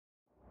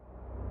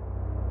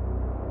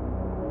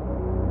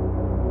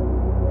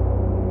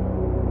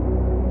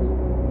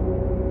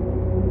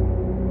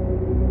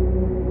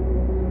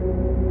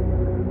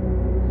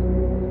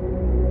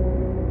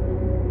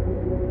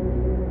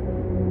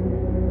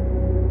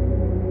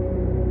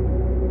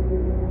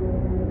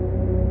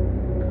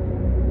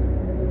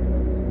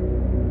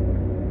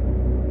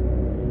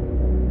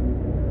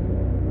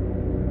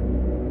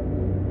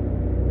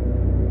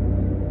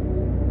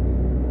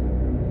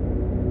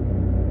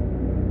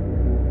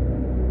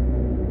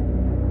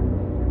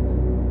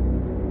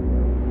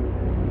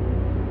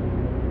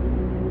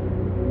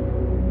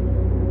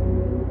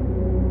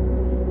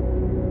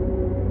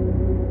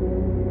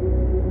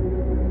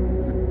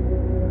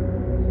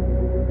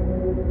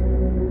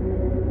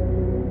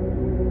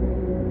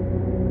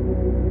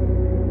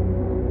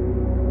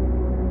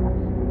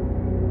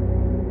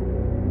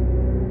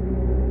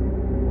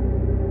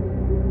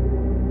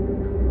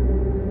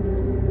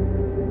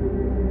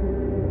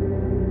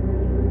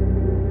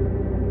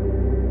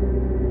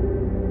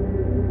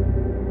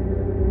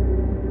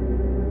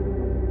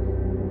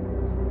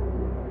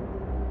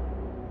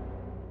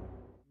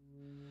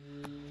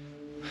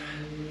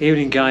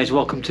Evening guys,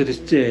 welcome to this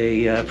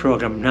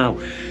programme now.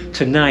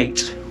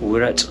 Tonight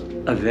we're at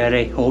a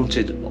very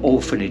haunted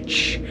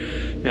orphanage.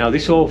 Now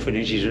this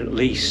orphanage is at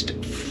least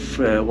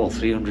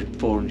 300,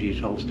 400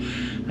 years old.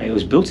 It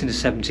was built in the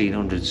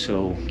 1700s,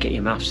 so get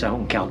your maths out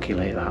and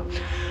calculate that.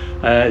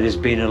 There's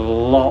been a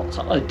lot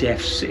of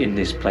deaths in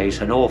this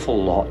place, an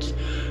awful lot,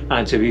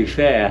 and to be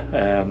fair,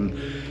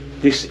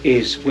 this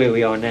is where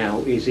we are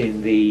now, is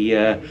in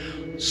the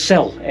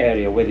cell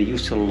area where they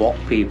used to lock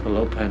people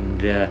up,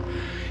 and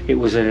it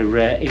was I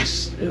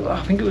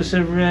think it was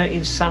a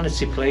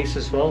insanity place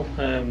as well,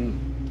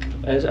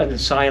 as an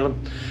asylum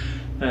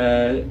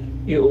at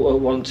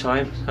one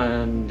time,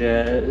 and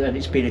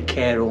it's been a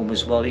care home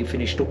as well. It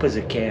finished up as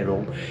a care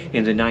home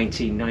in the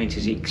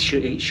 1990s.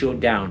 It shut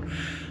down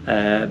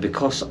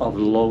because of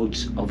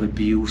loads of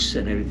abuse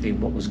and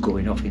everything what was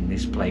going off in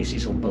this place.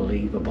 It's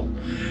unbelievable.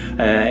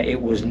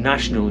 It was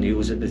national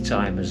news at the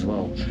time as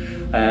well.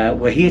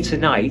 We're here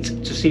tonight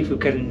to see if we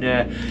can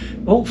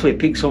hopefully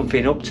pick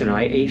something up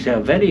tonight. It's a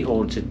very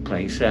haunted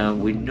place.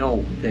 We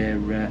know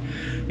there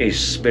is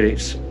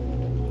spirits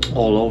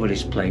all over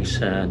this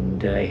place,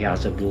 and it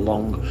has a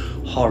long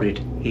horrid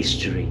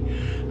history,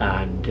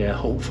 and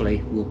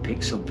hopefully we'll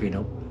pick something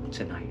up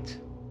tonight.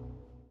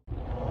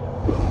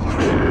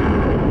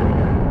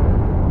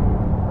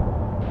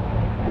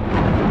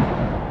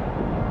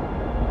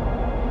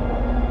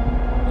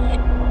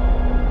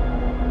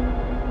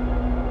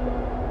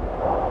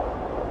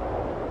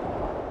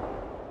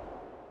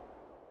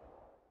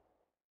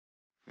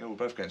 Yeah, we're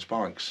both getting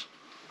spikes.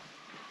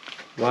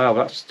 Wow,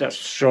 that's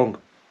strong.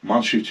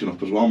 Mine's shooting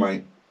up as well,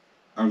 mate.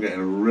 I'm getting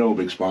a real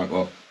big spike,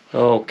 look.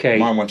 Okay.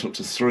 Mine went up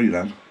to 3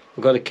 then.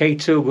 We've got the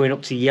K2 going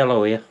up to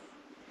yellow here.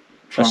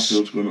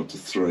 Trafield's going up to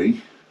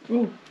 3.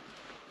 Oh.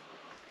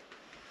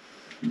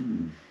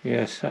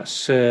 Yes,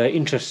 that's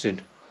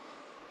interesting.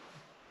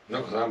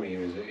 Not because I'm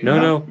here, is it?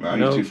 No,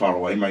 you're too far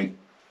away, mate.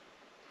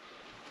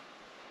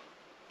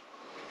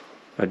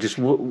 I just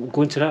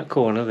go into that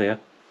corner there.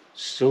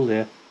 Still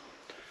there.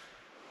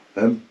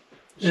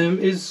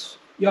 Is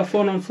your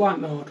phone on flight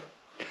mode?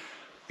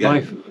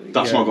 Yeah,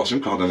 that's why I got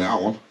SIM card in it,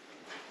 that one.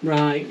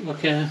 Right,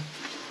 okay.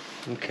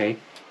 Okay,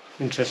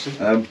 interesting.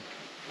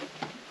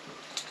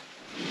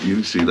 You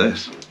can see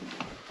this.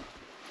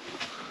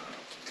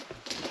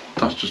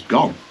 That's just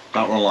gone.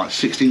 That one like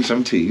 16,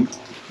 17.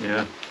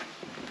 Yeah.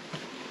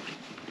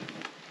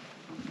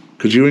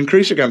 Could you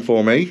increase again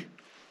for me?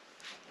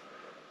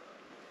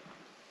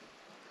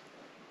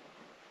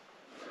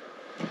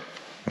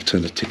 I've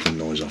turned the ticking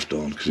noise off,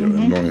 Dawn, because it was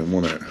annoying,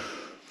 wasn't it?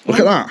 Look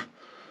at that.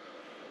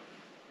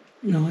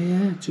 No,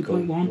 yeah,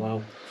 2.1.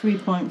 Wow.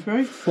 3.3.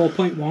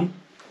 4.1.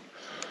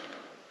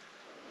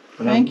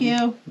 Thank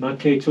you. My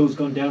K2's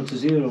gone down to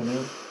 0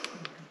 now.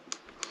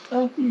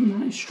 Oh,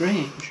 That is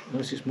strange.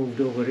 Unless it's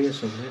moved over here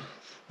somewhere.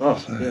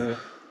 Oh, yeah.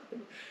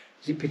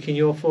 Is it picking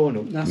your phone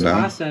up? That's No.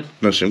 what I said.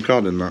 No SIM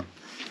card in that.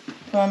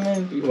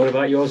 What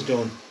about yours,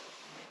 Dawn?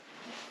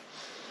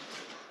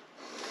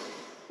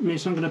 I mean,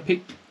 it's not going to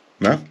pick.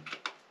 No?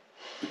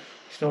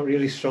 It's not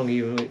really strong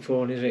even with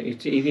phone, is it?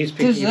 It is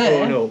picking your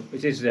there. phone up.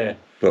 It is there.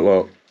 But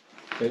look,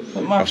 But,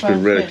 my that's been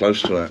phone's really bit-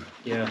 close to it.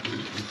 yeah,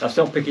 that's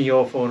not picking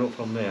your phone up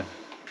from there.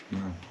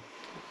 No.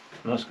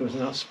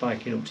 That's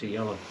spiking up to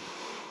yellow.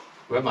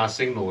 Where my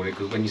signal went,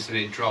 because when you said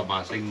it dropped,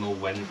 my signal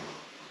went.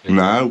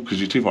 No, because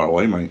you're too far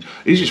away, mate.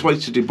 Easiest way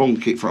to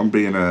debunk it from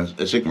being a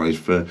signal is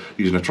for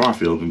using a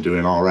trifield and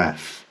doing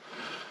RF.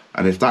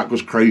 And if that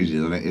goes crazy,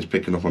 then it is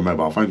picking up a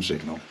mobile phone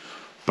signal.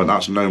 But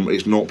it's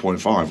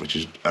 0.5, which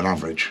is an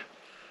average.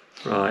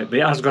 Right, but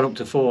it has gone up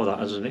to 4, that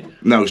hasn't it?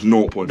 No, it's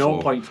 0.4.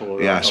 0.4,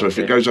 right, Yeah, so if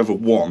okay. it goes over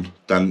 1,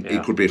 then Yeah.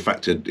 it could be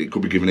affected. It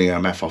could be giving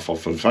EMF off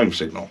of the phone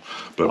signal.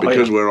 But Oh,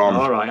 because yeah. we're on,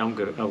 All right, I'm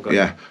good. I've got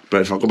yeah.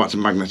 But if I go back to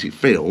magnetic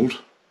field,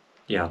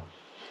 Yeah.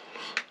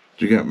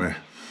 do you get me?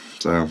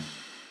 So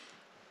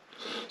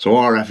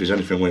RF is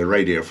anything with a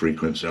radio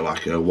frequency,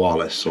 like a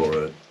wireless or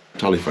a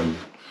telephone.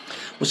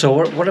 So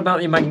what about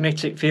the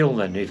magnetic field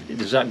then?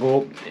 Does that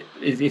go up?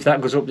 If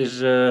that goes up,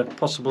 there's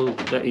possible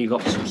that you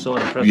got some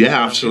sort of presence.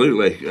 Yeah,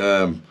 absolutely.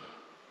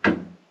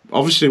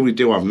 Obviously, we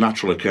do have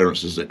natural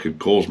occurrences that could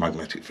cause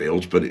magnetic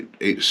fields, but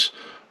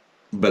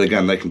but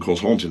again, they can cause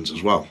hauntings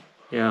as well.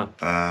 Yeah.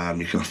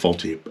 You can have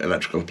faulty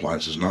electrical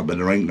appliances and that, but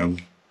there ain't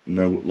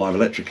no live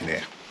electric in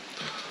here.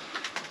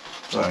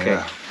 So,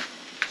 Okay.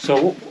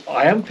 So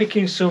I am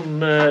picking some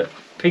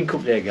pink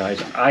up there,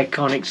 guys. I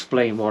can't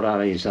explain what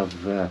that is. I've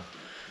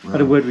had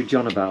a word with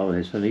John about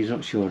this, and he's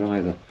not sure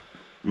either.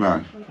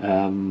 No.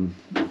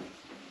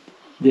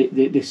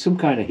 There's some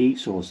kind of heat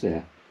source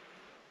there.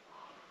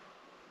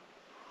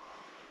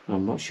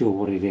 I'm not sure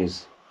what it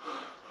is.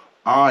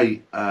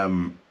 To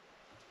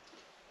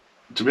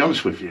be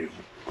honest with you,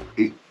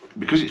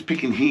 because it's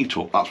picking heat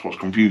up, that's what's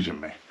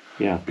confusing me.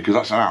 Yeah. Because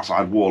that's an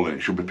outside wall and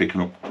it should be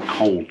picking up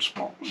cold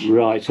spots.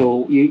 Right,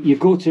 so you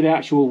go to the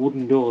actual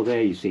wooden door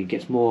there, you see, it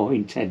gets more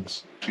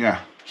intense. Yeah,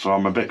 so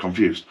I'm a bit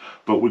confused.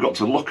 But we've got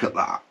to look at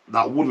that.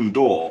 That wooden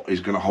door is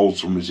going to hold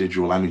some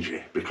residual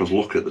energy, because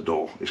look at the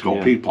door. It's got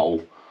a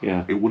peephole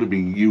Yeah. It would have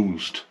been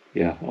used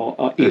Yeah.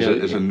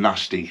 as a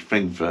nasty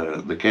thing for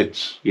the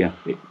kids. Yeah,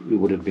 it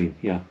would have been,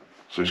 yeah.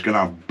 So it's going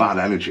to have bad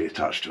energy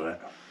attached to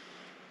it.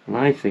 And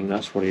I think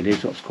that's what it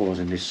is, what's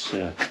causing this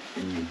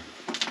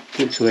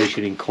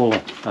fluctuation in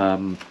colour.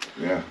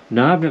 Yeah.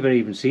 No, I've never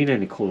even seen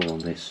any colour on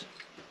this.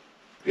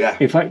 Yeah.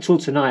 In fact, till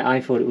tonight, I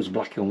thought it was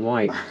black and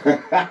white.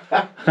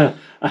 I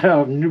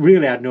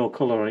really had no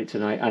colour on it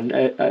tonight, and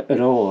at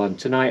all. And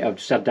tonight, I've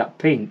just had that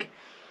pink,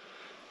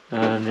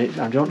 and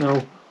I don't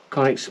know,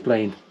 can't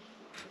explain.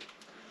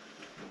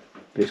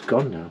 But it's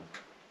gone now.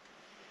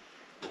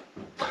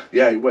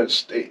 Yeah,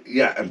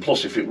 and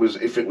plus if it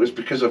was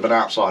because of an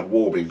outside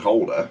wall being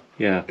colder,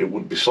 Yeah. it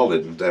would be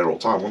solid and there all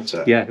the time, wouldn't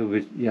it? Yeah, it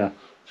would. Yeah.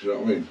 Do you know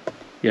what I mean?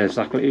 Yeah,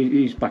 exactly.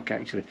 He's back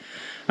actually,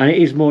 and it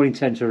is more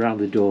intense around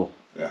the door.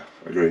 Yeah,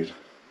 agreed.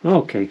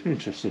 Okay,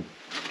 interesting.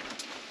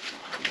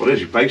 Well,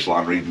 there's your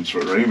baseline readings for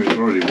a room. It's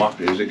already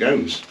wappy as it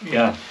goes.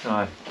 Yeah.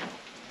 Aye.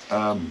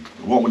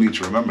 What we need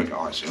to remember,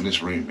 guys, in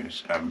this room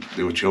is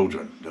there were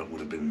children that would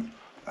have been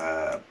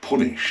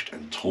punished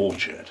and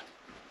tortured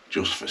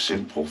just for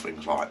simple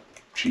things like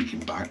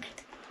cheeking back.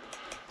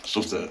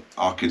 Stuff that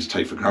our kids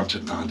take for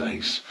granted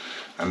nowadays.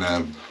 And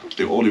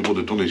all he would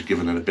have done is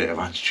given it a bit of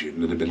attitude,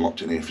 and they'd have been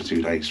locked in here for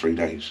 2 days, 3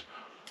 days.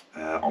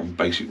 On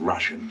basic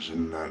rations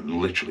and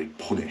literally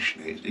punished.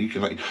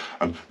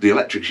 And the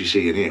electrics you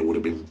see in here would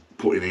have been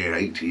put in here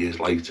 80 years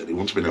later. There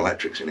wouldn't have been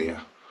electrics in here.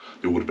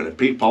 There would have been a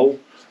peephole,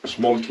 a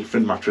small little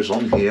thin mattress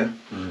on here,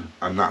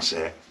 and that's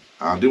it.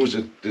 And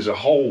there's a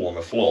hole on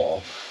the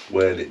floor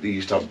where they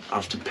used to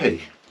have to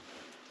pee.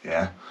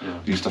 Yeah?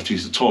 They used to have to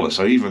use the toilet.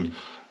 So even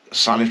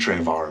sanitary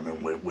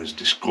environment was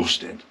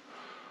disgusting.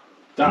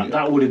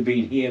 That would have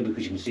been here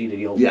because you can see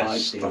the old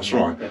pipes. Yes, that's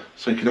right.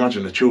 So you can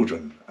imagine the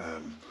children.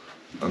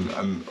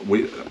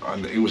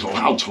 And it was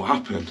allowed to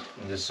happen.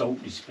 And the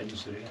salt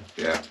dispenser,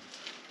 Yeah.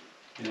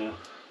 Yeah.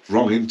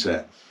 Wrong, isn't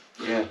it?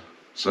 Yeah.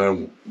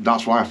 So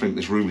that's why I think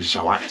this room is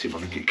so active. I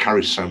think it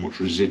carries so much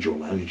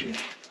residual energy.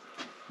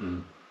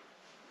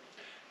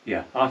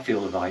 Yeah, I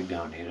feel the vibe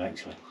down here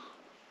actually.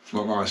 It's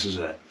not nice, is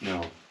it?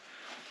 No.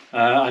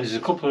 And there's a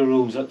couple of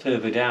rooms that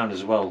further down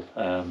as well.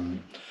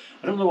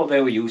 I don't know what they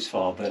were used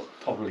for, but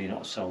probably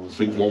not cells.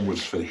 I think one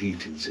was for the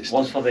heating system.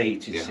 One's for the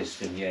heating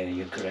system, yeah,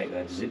 you're correct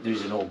there.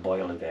 There's an old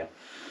boiler there.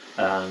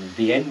 And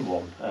the end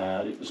one,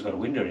 it was got a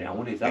window in it. I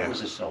wonder if that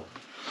was a cell.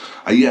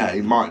 Yeah,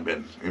 it might have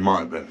been. It might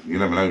have been. You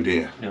never know, do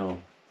you? No,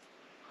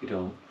 you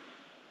don't.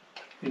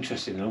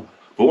 Interesting though.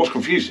 But what's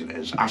confusing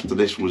is, after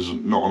this was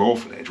not an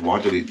orphanage, why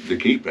did they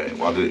keep it?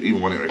 Why did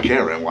even when it was a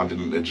care home, why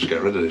didn't they just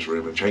get rid of this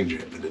room and change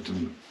it? But they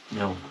didn't.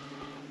 No.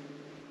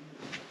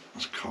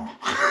 That's a car.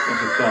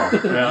 That's a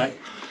car, right.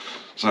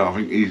 So I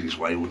think the easiest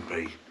way would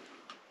be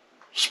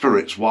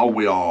spirits, while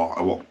we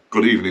are,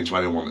 good evening to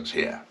anyone that's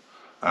here.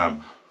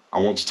 I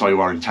want to tell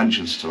you our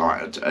intentions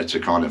tonight are to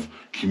kind of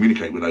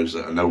communicate with those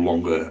that are no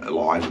longer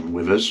alive and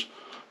with us,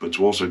 but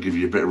to also give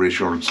you a bit of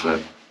reassurance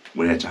that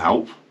we're here to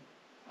help.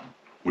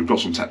 We've got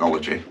some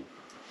technology.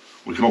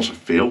 We can also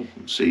feel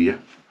and see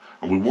you,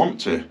 and we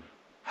want to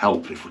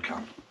help if we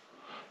can,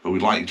 but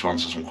we'd like you to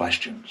answer some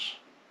questions.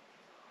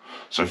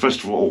 So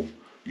first of all,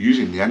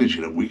 using the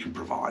energy that we can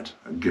provide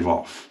and give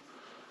off,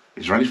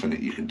 is there anything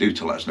that you can do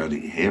to let us know that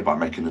you're here by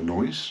making a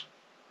noise?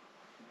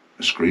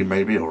 A scream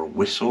maybe, or a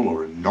whistle,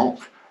 or a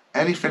knock?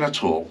 Anything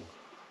at all,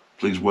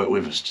 please work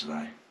with us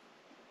today.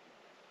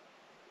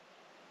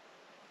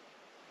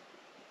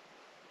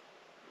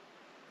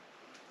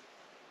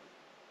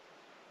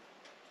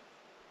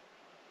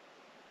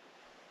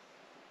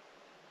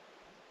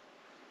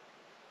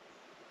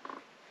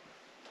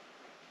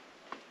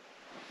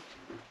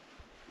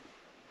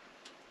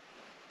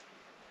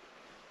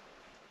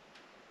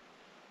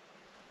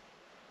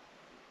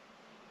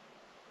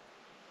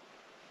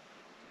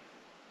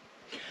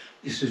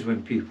 This is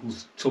when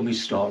people's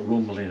tummies start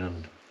rumbling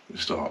and... You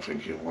start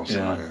thinking, what's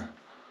that here?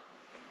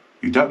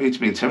 You don't need to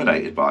be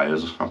intimidated by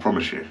us, I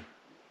promise you.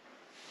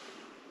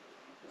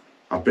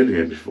 I've been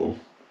here before.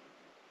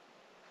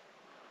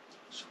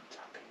 Some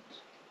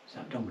tappings. Is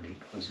that Dominic?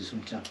 Or is there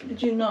some tapping?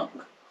 Did you knock?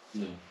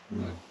 No.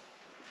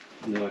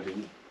 No, I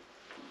didn't.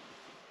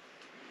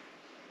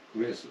 I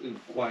mean, it's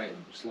quiet,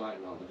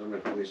 slight now. I don't know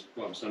if it's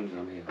what I'm standing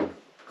on here.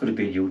 Could have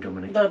been you,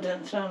 Dominic. That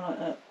didn't sound like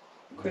that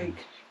creak.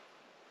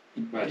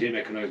 But I did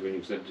make a noise when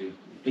you said to...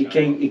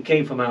 It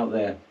came from out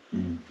there.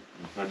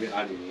 I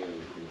didn't hear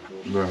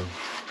anything. No.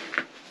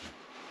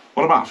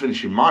 What about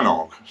finishing my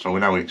knock, so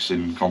we know it's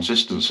in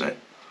consistency?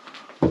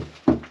 I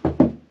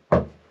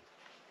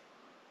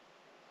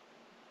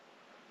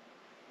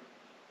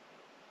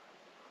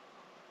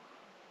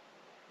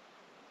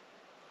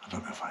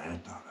don't know if I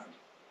heard that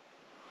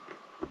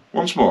then.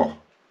 Once more.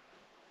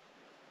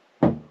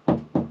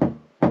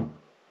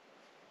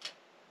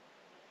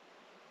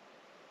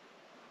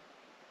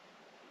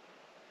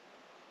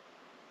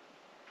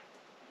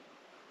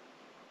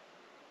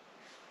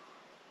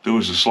 There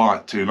was a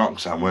slight 2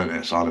 knocks down, weren't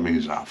there, side of me,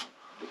 Zav?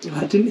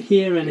 I didn't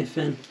hear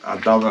anything. I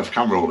don't know if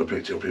camera would have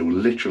picked it up, it was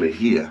literally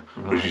here,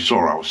 because you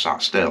saw I was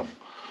sat still.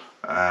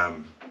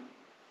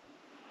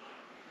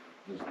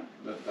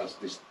 That's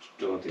this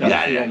door.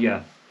 Yeah, Yeah.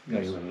 Yeah,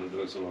 You're so right.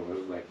 it's all over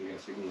the way to get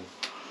signal.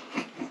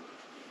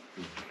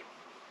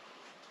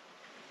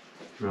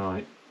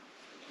 Right.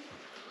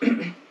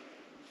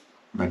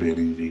 Maybe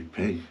an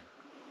EVP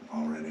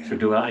already. Should we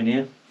do that in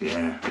here?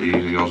 Yeah,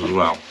 easy yours as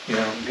well.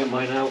 Yeah, I'll get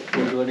mine out.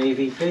 We'll do an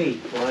EVP.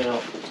 Why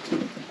not?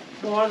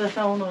 Why the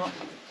hell not?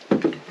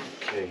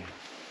 Okay.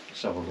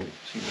 Let's have a look.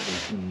 See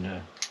what we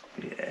can.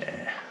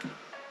 Yeah.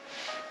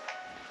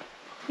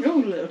 Oh,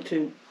 little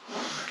tune.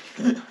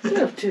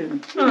 Little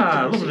tune.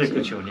 Ah, lovely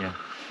little tune, yeah.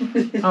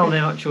 Oh,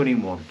 they're not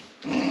tuning one.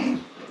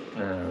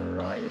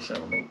 Right, let's have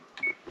a look.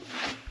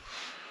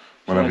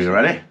 Whenever you're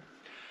ready.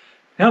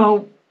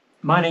 Hello,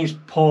 my name's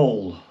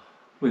Paul.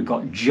 We've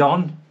got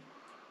John,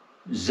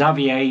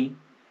 Xavier,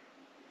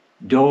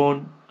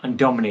 Dawn, and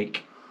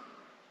Dominic.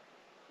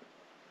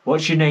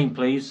 What's your name,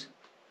 please?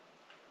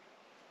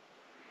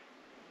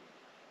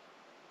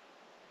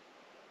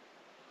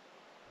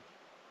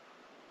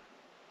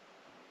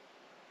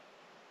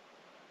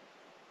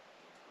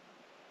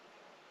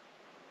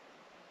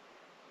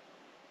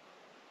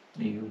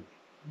 You.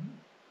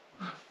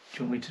 Do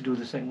you want me to do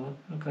the second one?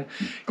 Okay.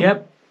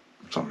 Yep.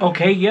 Sorry.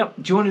 Okay. Yep.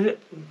 Do you want to?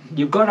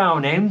 You've got our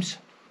names.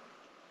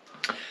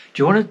 Do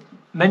you want to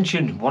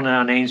mention one of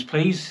our names,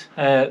 please?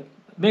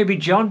 Maybe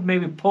John.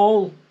 Maybe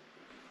Paul.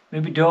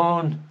 Maybe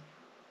Dawn.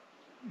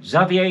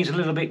 Xavier is a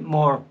little bit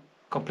more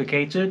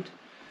complicated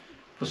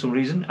for some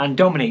reason, and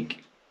Dominic.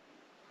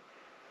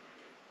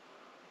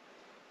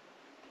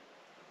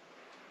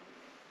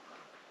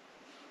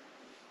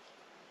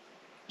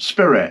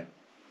 Spirit,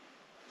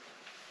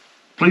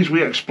 please will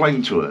you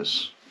explain to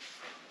us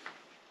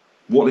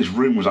what this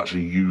room was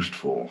actually used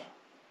for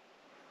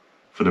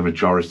the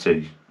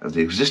majority of the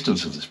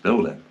existence of this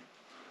building?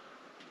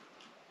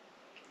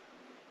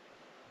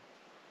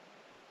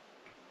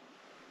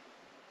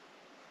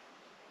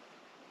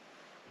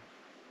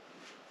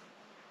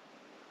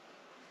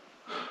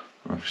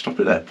 Right, stop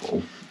it there,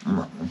 Paul.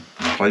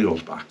 I'll play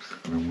yours back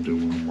and then we'll do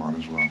one on one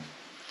as well.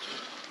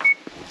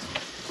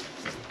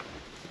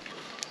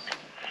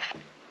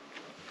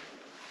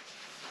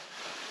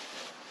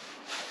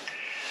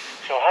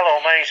 So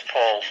hello, my name's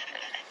Paul.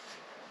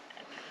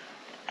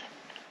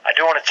 I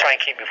do want to try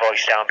and keep my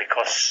voice down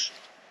because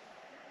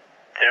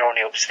they're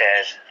only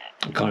upstairs.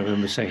 I can't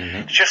remember saying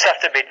that. It's just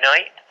after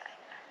midnight.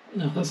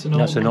 No, that's an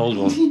old That's an old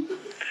one.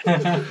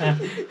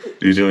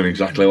 You're doing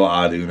exactly what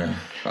I do now.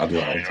 I do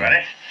that all the time.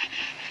 Ready?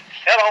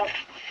 Hello,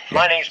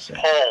 my name's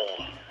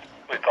Paul.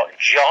 We've got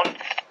John,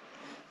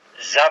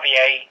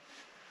 Xavier,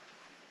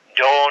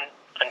 Dawn,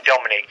 and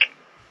Dominic.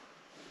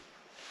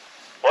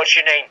 What's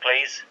your name,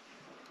 please?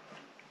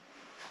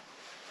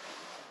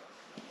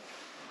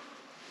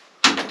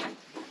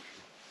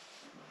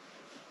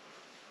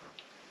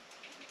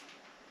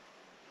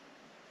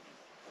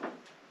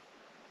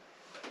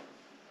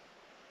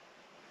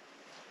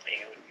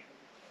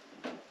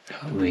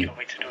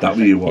 That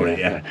were you, Warren,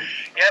 yeah.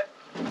 Yep.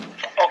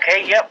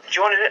 Okay, yep. Do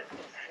you want to?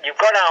 You've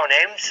got our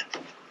names.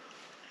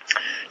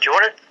 Do you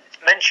want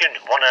to mention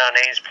one of our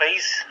names,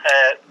 please?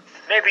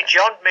 Maybe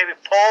John, maybe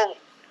Paul,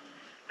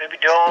 maybe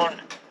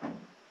Dawn.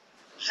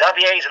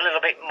 Xavier is a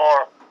little bit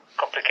more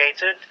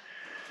complicated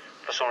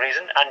for some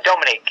reason, and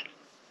Dominic.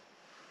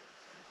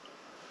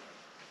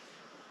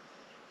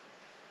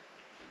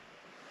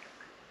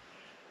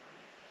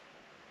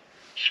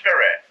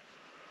 Spirit,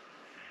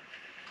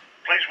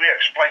 please will you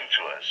explain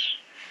to us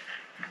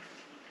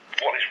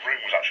what this room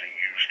was actually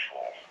used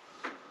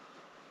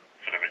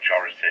for the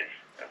majority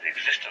of the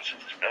existence of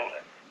this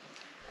building?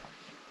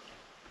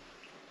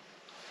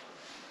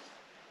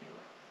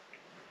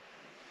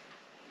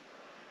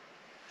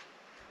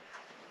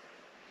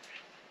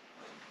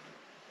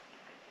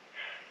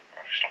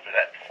 I'll stop it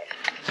there,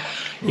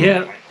 Paul.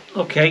 Yeah.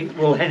 Okay.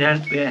 We'll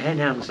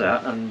enhance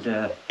that and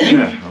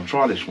Yeah, I'll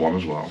try this one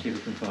as well. see if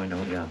we can find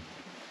out. Yeah.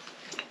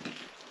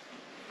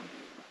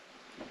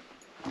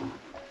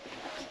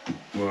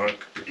 Right.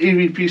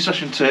 EVP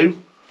session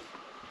 2.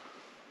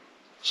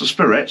 So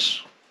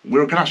spirits,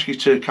 we're going to ask you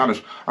to kind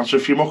of answer a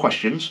few more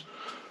questions.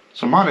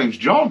 So my name's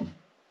John.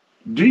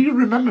 Do you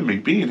remember me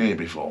being here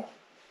before?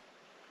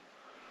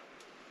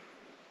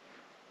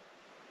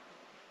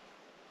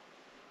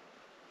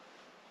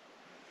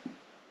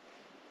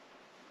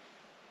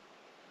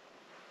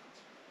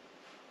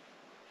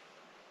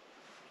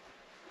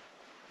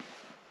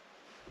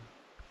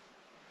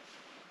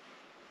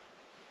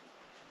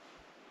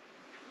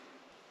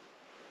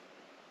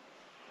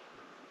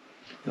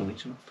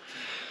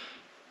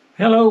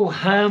 Hello.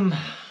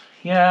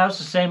 Yeah, as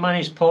I say, my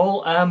name's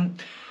Paul.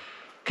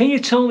 Can you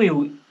tell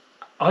me,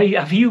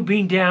 have you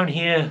been down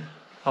here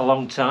a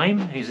long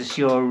time? Is this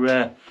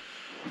your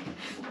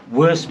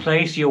worst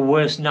place, your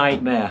worst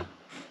nightmare?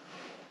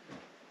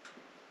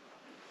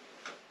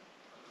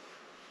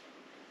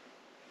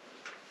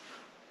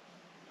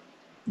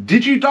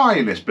 Did you die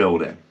in this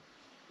building?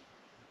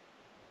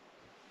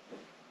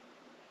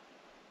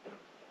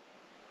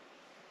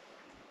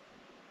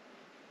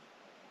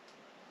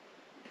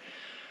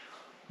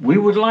 We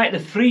would like to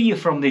free you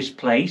from this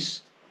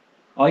place.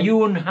 Are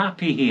you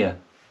unhappy here?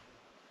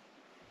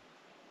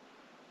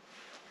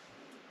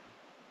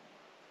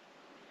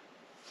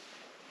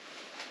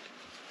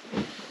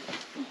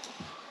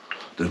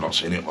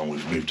 seen it when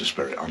we've moved to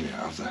Spirit on yet,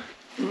 have they?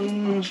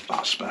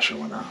 That's special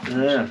when that happens.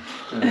 Yeah.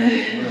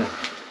 Yeah.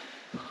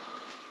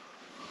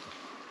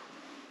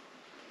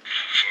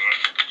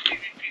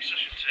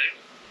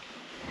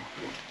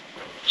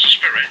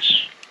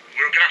 Spirits,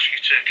 we're going to ask you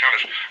to kind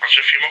of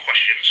answer a few more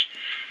questions.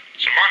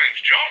 So my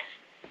name's John.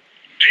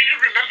 Do you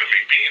remember me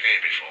being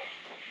here before?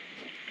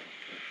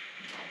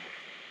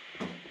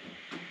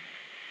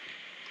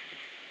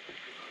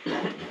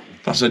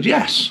 I said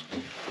yes.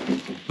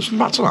 Listen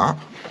back to that.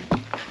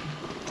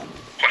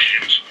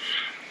 Questions.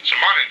 So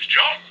my name's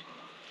John.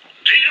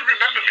 Do you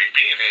remember me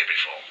being here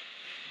before?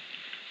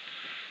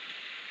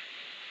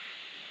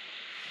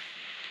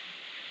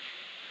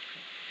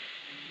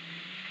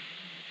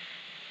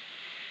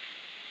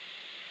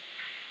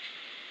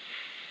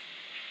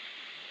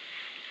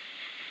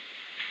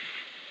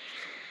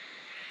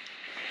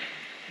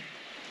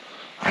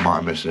 I might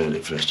have misheard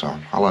it first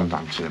time. I'll end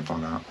down to it and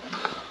find out.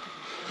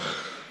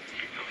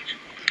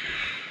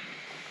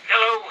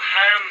 Hello,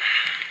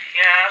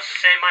 yeah, as I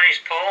say, my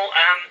name's Paul.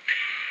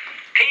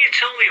 Can you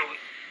tell me,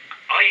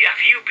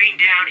 have you been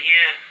down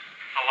here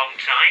a long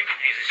time?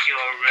 Is this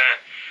your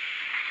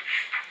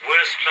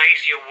worst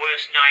place, your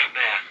worst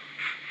nightmare?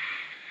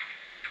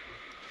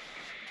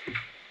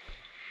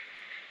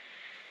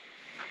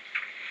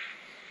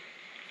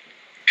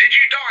 Did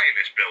you die in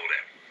this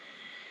building?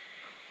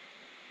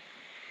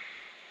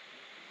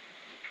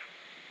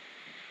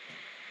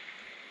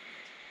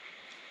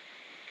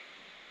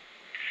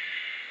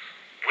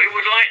 We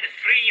would like to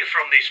free you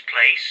from this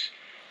place.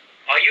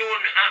 Are you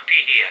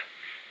unhappy here?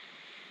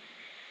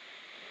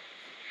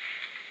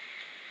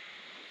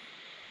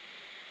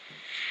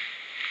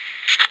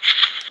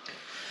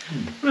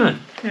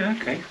 Yeah,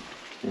 okay.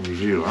 We'll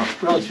review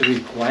that.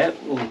 Relatively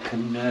quiet. We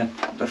can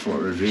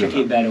Definitely review check that.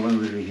 it better when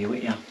we review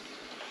it, yeah.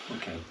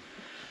 Okay.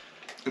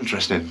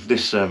 Interesting.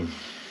 This, it's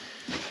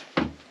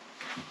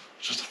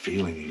just a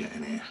feeling you get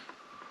in here.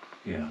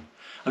 Yeah.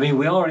 I mean,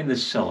 we are in the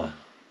cellar.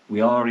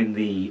 We are in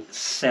the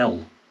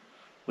cell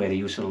where they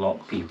used to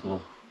lock people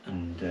up,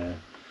 and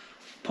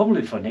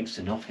probably for next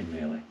to nothing,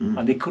 really.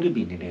 And they could have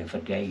been in here for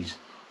days.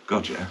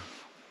 God, yeah.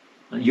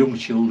 And young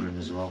children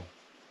as well.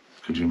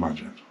 Could you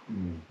imagine?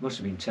 Must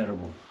have been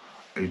terrible.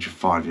 Age of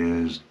 5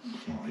 years,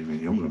 well, even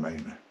younger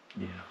maybe.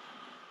 Yeah.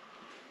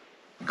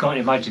 You can't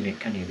imagine it,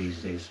 can you,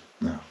 these days?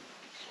 No.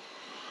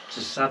 It's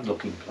a sad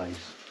looking place.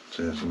 It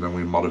is, and then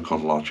we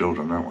mollycoddle our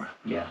children, don't we?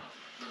 Yeah.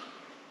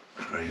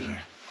 Crazy.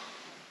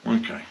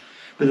 Okay.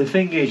 But the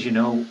thing is, you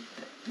know,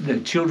 the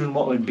children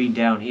what had been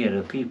down here,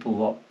 the people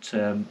what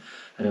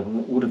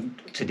would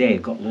have today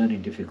got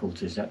learning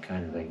difficulties, that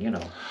kind of thing, you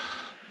know.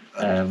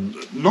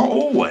 Not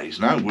always.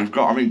 No, we've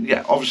got. I mean,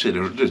 yeah. Obviously,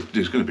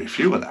 there's going to be a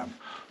few of them,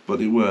 but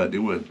they were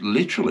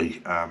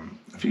literally.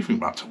 If you think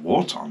back to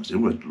war times, they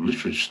were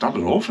literally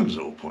standard orphans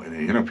that were put in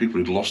here. You know, people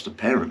who'd lost their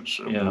parents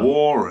at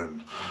war,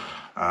 and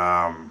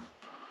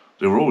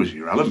there were always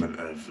your element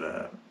of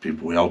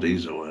people with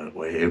LDs that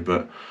were here.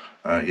 But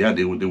yeah,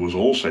 there was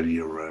also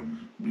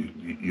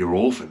your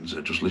orphans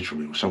that just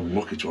literally were so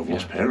lucky to have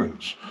lost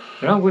parents.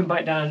 But I'm going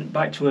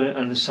back to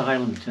an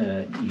asylum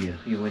year.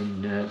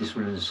 When this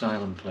was an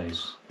asylum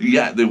place.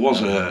 Yeah, there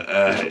was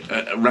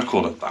a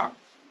record of that.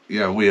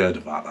 Yeah, we heard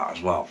about that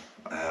as well.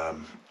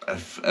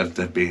 Of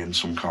there being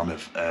some kind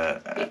of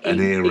an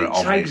era of it.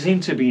 It tags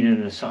into being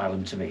an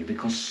asylum to me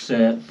because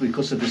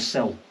of the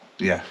cell.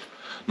 Yeah.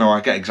 No,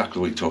 I get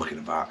exactly what you're talking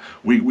about.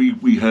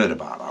 We heard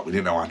about that. We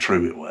didn't know how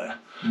true it were.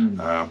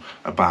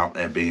 About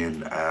there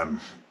being,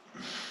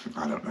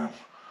 I don't know,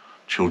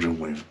 children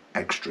with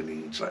extra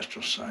needs, let's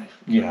just say.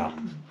 Yeah,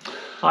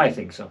 I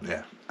think so.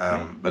 Yeah.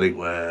 But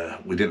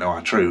we didn't know how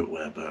true it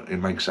were, but it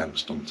makes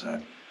sense, doesn't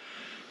it?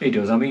 It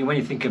does. I mean, when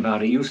you think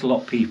about it, it used to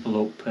lock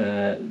people up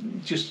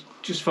just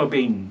for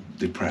being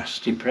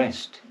depressed,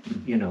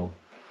 you know.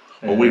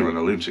 Well, we were in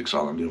a lunatic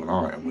asylum the other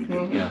night,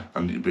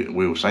 and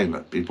we were saying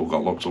that people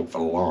got locked up for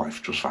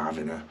life just for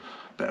having a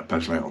bit of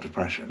postnatal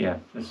depression. Yeah,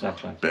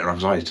 exactly. Bit of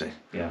anxiety.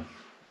 Yeah.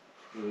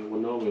 Well,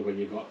 normally when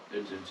you got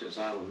into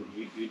asylum,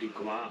 you did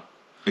come out.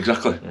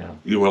 Exactly. Yeah.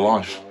 You were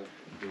alive.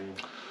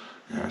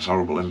 Yeah, it's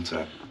horrible, isn't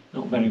it?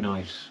 Not very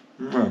nice.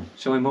 No.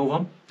 Shall we move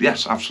on?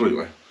 Yes,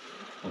 absolutely.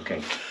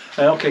 Okay.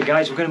 Okay,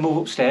 guys, we're going to move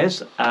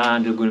upstairs,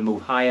 and we're going to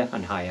move higher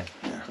and higher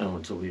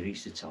until we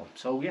reach the top.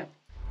 So, yeah.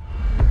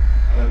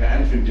 I don't get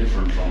anything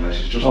different from this.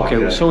 It's just okay.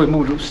 Like so we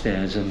moved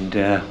upstairs, and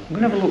we're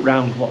going to have a look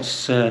round.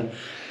 What's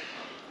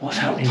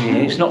happening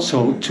here? It's not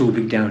too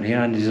big down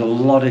here, and there's a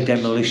lot of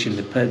demolition.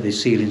 The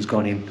ceiling's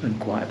gone in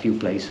quite a few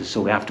places,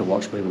 so we have to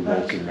watch where we're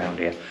walking around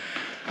here.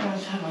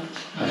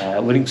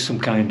 We're in some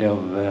kind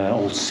of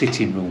old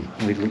sitting room,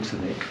 with looks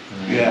of it.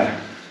 Yeah.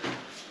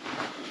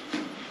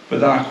 But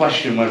then I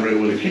question whether it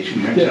was a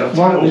kitchen. There's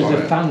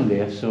a fan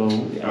there, so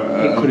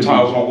it could have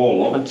tiles been. on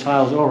wall. And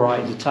tiles, all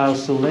right. The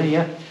tiles still there,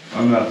 yeah.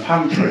 And a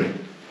pantry.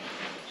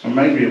 So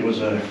maybe it was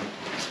a.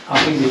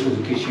 I think this was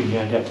a kitchen,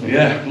 yeah, definitely.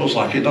 Yeah, looks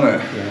like it,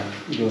 doesn't it? Yeah,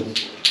 it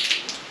does.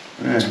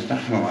 Yeah,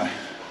 definitely.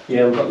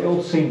 Yeah, we've got the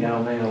old sink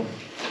down there.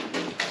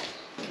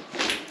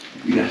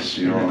 Yes,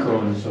 In you're the right.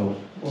 corner, so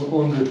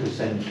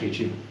 100%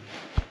 kitchen.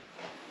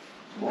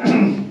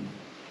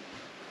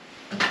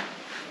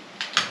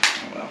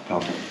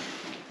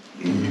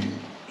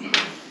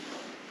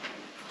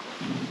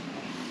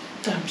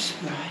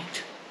 That's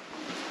right.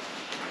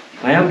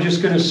 I am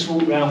just going to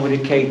swoop round with a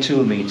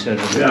K2 meter.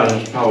 Yeah,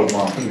 it's powered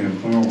by thinking.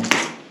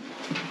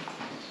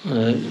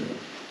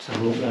 Let's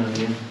have a look round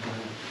here.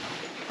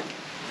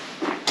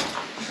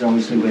 So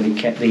obviously where they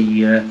kept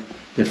the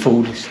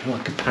food, it's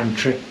like a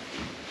pantry.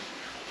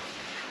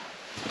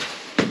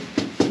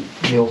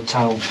 The old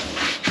tile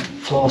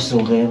floor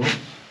still there. Look.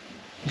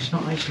 It's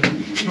not actually,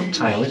 it's not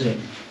tile, is it?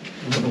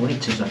 I don't know what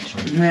it is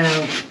actually.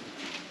 No.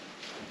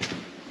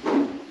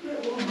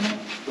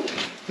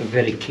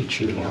 Very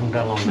kitcheny, I wonder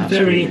how long that's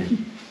Very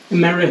been.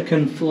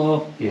 American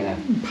floor, Yeah,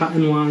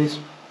 pattern wise.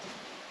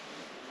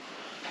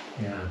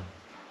 yeah.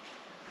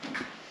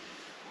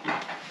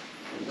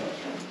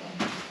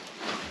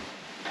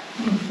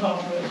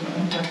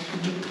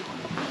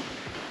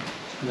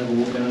 Never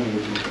walk down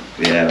here.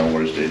 Yeah, no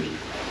worries, dude.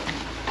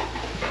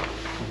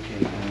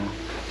 Okay,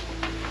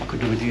 I could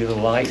do with the other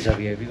lights, have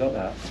you got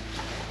that?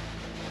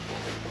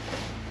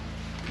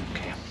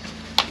 Okay.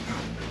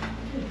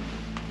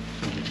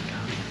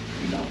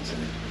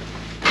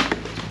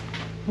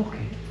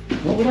 Okay.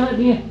 What would that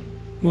be?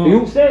 Are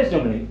you upstairs,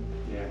 Dominic?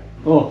 Yeah.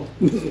 Oh.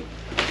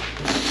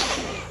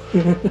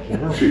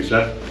 Shoot,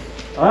 sir.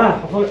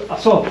 I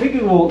saw a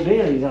figure walk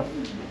there,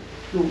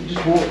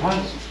 just walk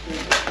past.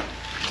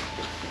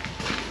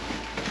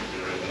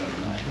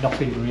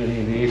 Nothing really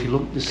in here. If you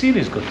look, the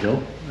ceiling's good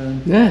though.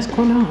 Yeah, it's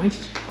quite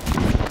nice.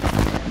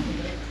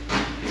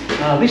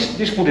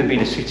 This would have been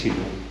a sitting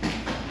room.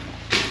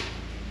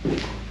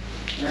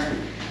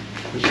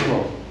 Which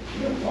one?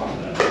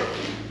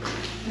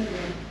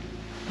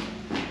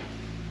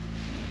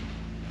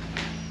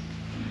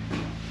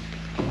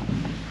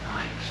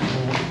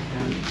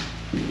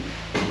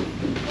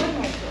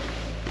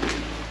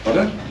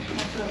 Pardon?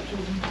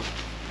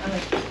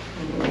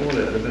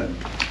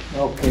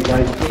 Okay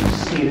guys, it's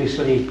getting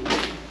seriously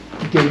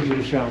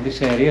dangerous around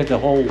this area. The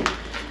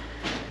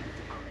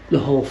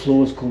whole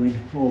floor's coming,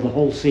 or the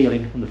whole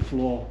ceiling and the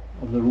floor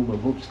of the room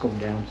above's come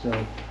down, so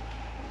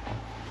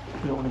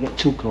we don't want to get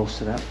too close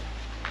to that.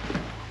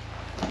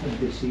 As you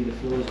can see, the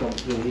floor's gone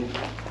through here.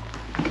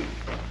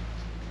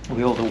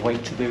 With all the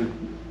weight of the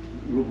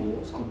rubble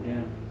that's come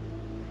down.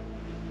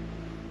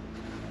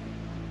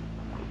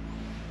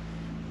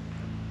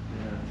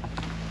 Yeah.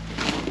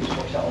 Just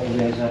watch that all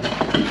there, Zach.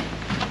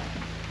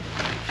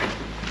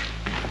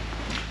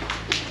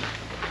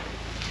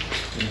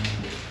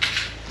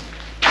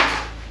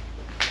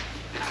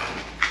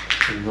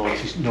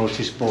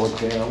 Notice board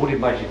there. I would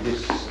imagine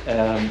this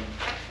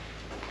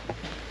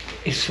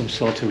is some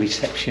sort of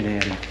reception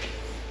area.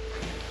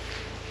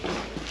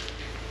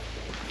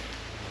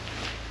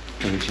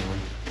 Originally.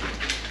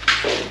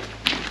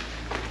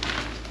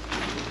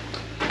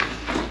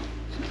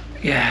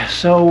 Yeah,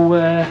 so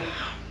we're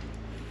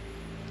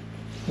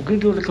going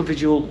to do a little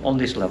visual on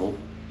this level.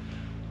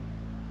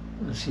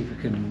 Let's see if we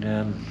can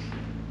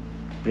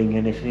bring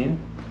anything in.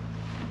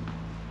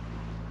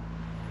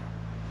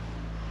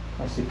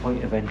 That's the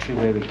point of entry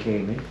where we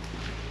came in.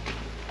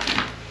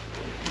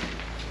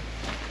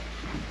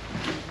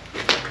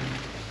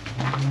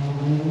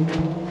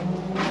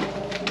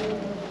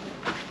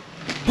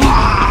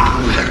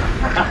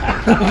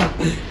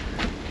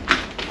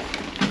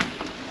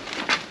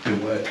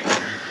 Good work.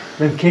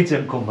 Them kids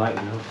haven't come back,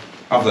 you know.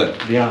 Have they?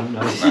 They haven't,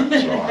 no.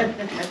 That's alright.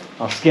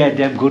 I've scared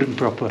them good and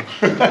proper.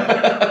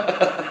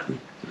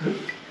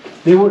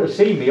 They wouldn't have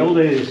seen me, all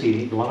they'd have seen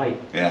it light.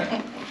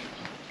 Yeah.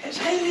 It's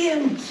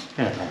aliens.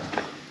 Yeah.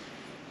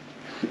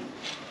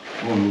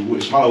 Well, we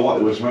smell what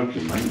they were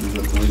smoking, mate.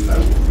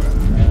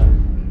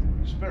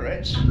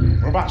 Spirits,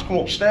 we're about to come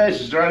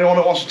upstairs. Is there anyone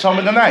that wants to tell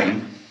me the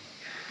name?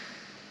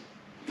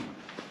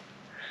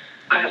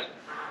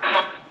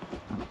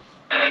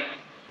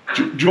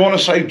 Do you want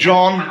to say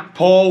John,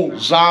 Paul,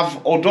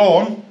 Zav, or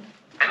Dawn?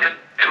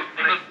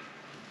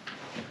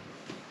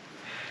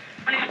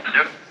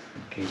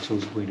 Okay, so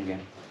it's going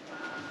again.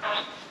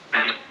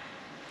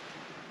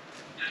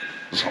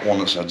 There's that one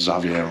that said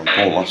Xavier and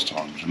Paul last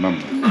time, do you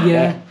remember?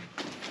 Yeah.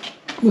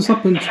 This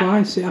happened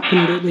twice. It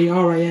happened at the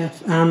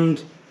RAF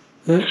and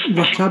at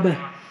Rochabe.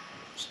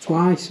 It's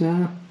twice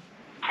now.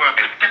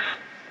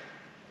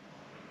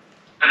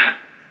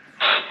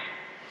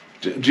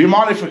 Do you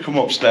mind if we come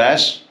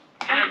upstairs?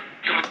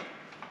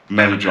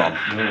 No, John.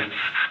 No.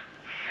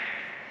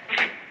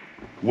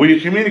 Will you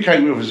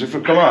communicate with us if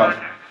we come up?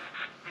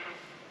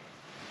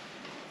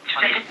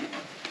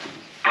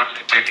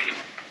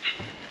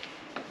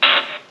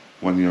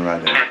 When you're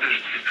ready.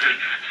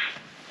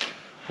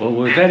 Well,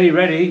 we're very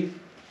ready.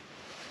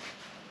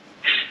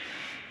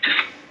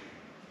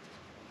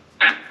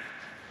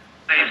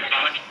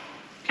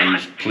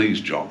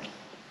 Please, John.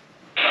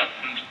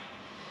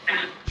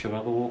 Shall we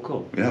have a walk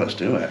up? Yeah, let's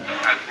do it.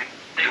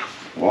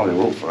 While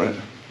you're up for it.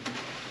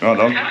 Right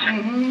on.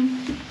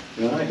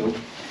 Right up.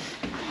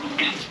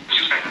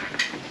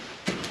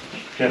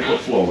 Careful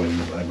flooring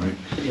up there, mate.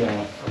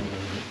 Yeah.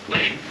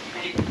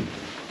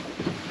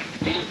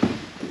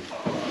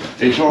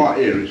 It's alright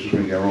here, it's just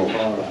going to get rolled.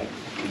 Alright.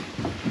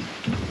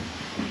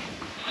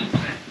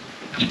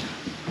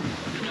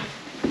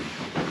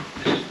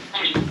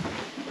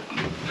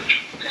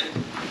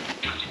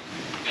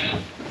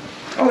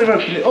 they've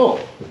opened it up.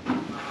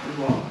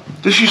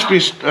 This used to be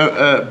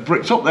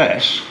bricked up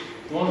this,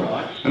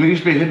 Alright. and it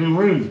used to be a hidden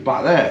room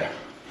back there.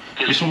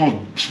 And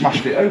someone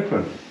smashed it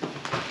open.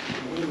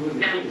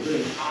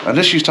 And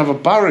this used to have a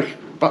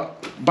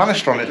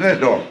banister on it, didn't it,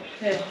 Dawn?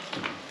 Yeah.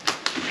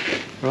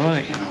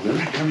 Right. Oh, they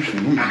wreck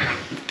everything, wouldn't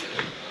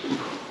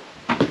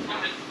they?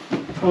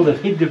 Oh,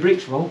 they've hid the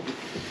bricks well.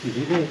 Did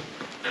you do?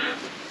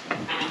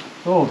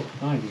 Oh,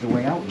 there's a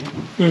way out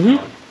here.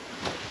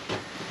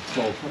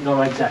 Well,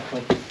 not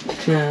exactly.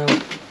 No.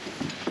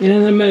 In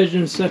an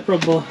emergency,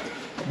 probably.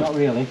 Not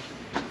really.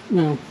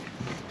 No.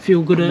 If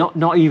you're good at...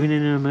 Not even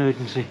in an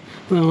emergency.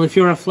 Well, if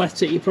you're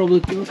athletic, you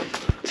probably could.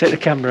 Take the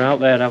camera out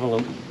there and have a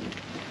look.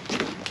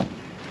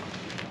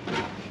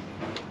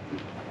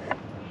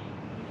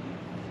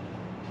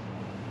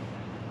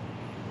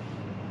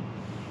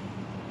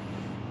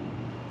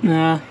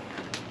 Nah.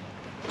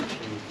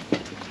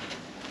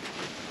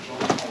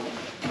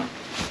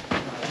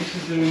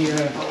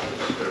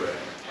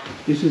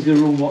 This is the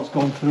room what's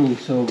gone through,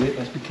 so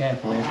let's be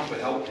careful here. That would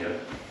help you.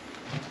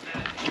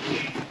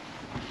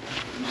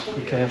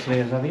 Be careful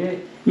here, Xavier.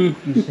 You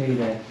stay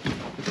there.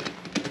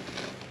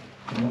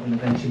 I'm not going to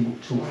venture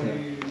up too far.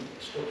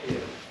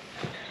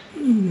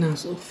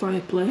 Nice little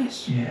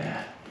fireplace.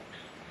 Yeah.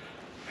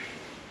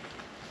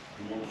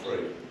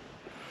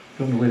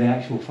 Don't know where the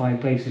actual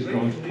fireplace is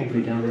gone, it's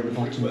probably down at the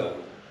bottom.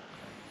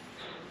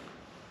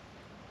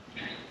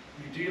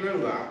 Do you know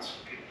that?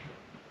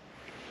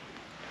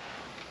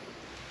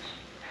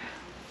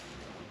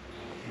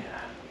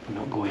 Yeah, I'm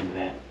not going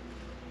there.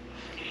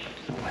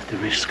 It's not worth the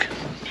risk.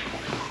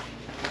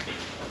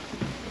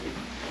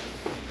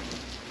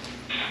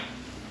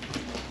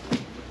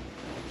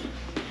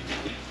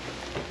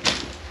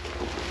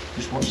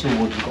 Just watch the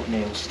wood, it's got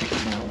nails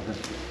sticking out of it.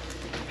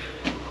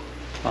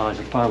 Oh, there's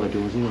a pile of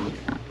doors, isn't it?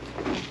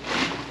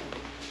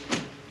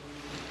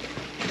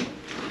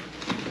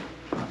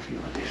 I feel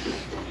like this.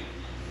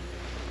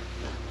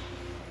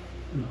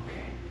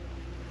 Okay.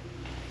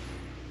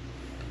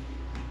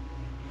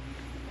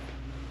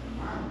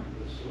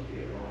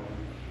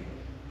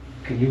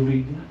 Can you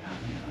read that?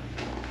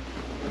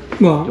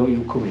 What? Don't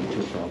you come in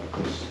too far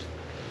because...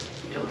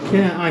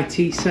 Yeah,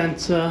 IT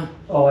centre,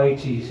 Oh,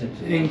 IT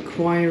centre.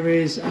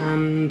 inquiries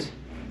and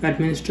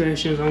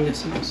administrations, I'm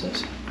guessing it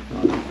says.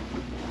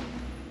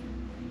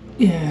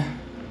 Yeah.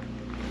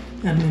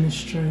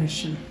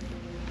 Administration.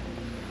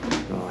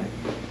 Right.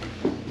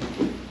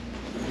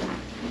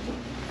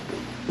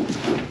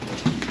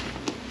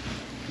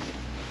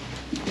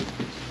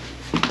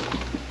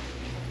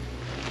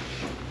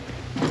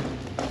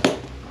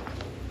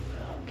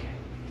 Okay.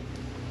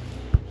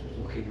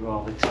 Looking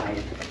rather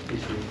tired,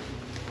 this room,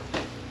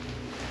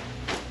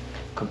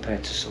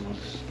 compared to some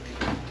others.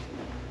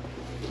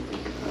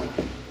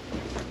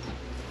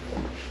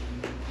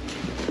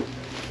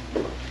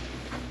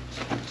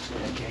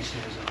 Staircase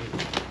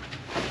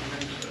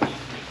there,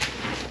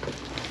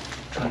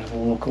 trying to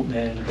walk up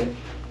there in a bit.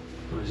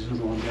 There's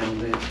another one down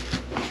there.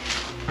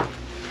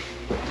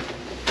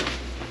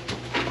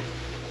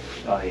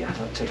 Oh yeah,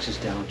 that takes us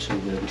down to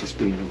where we've just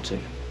been up to.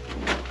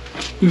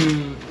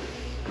 Hmm.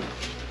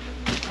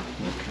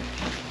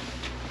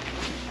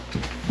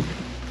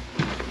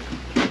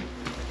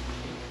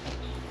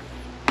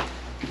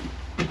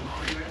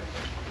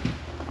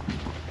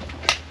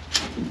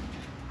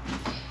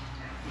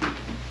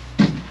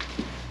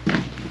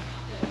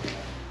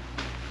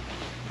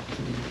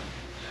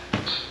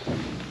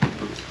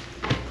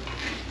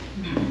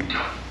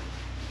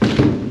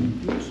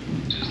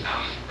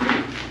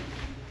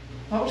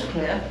 That was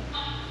clear.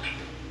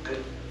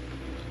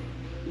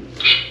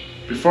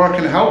 Before I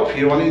can help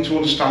you, I need to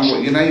understand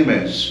what your name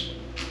is.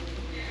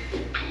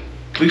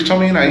 Please tell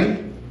me your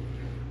name.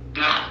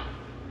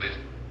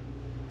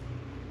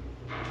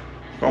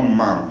 Gone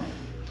man.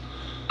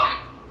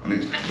 And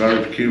it's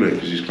very peculiar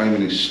because he's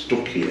claiming he's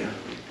stuck here.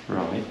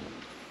 Right.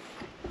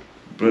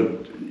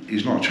 But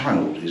he's not a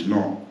child, he's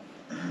not.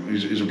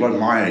 He's a bloke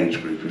my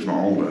age group, if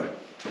not older.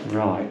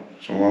 Right.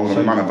 So why would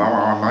a man of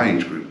my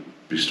age group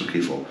be stuck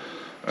here for?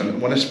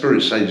 And when a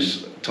spirit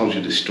tells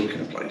you they're stuck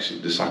in a place,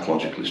 they're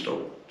psychologically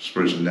stuck.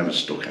 Spirits are never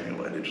stuck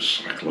anywhere, they're just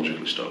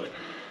psychologically stuck.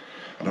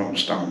 I don't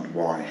understand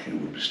why he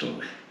would be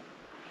stuck.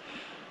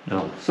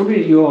 No.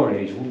 Somebody at your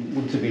age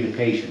wouldn't have been a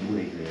patient,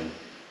 would he? Really?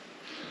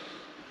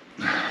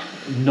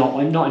 Not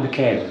in the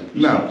care home.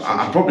 No,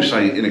 I'd probably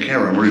say in a care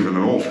home or even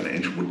an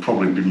orphanage would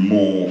probably be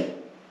more.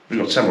 We've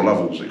got several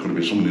levels. It could have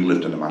been somebody who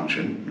lived in a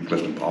mansion in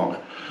Clifton Park.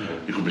 Yeah.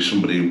 It could be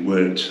somebody who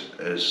worked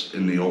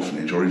in the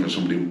orphanage, or even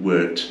somebody who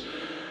worked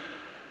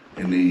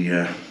in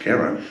the care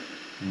home.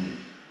 Mm.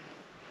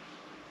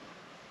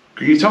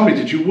 Can you tell me,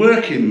 did you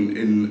work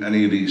in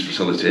any of these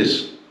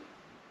facilities?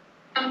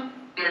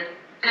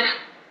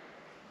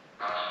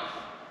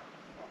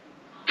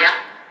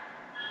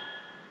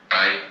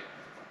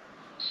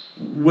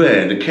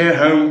 Where? The care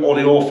home or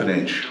the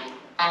orphanage?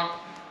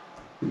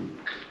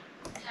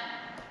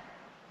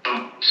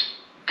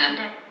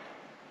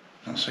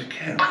 That's a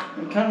care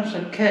home. It kind of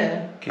said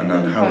care. And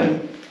then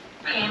home.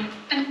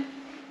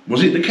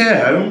 Was it the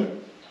care home?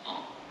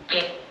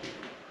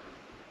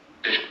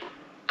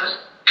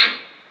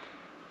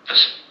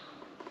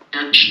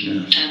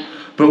 Yes.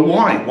 But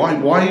why?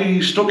 Why are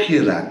you stuck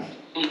here then?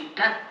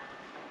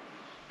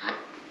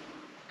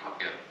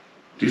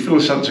 Do you feel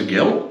a sense of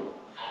guilt?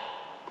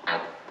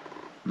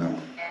 No.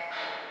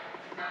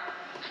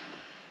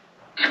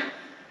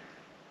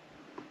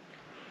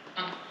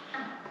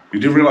 You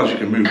do realise you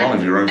can move on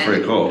of your own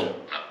free accord?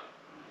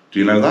 Do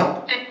you know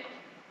that?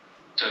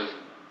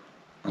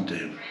 I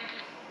do.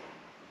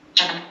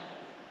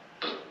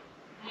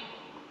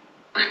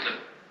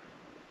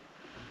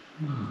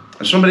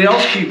 Is somebody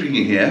else keeping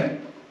you here?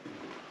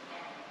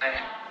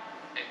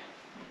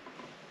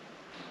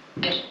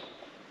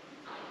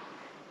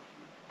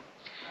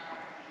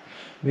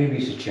 Maybe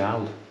it's a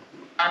child.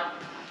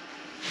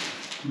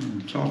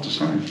 It's hard to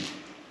say.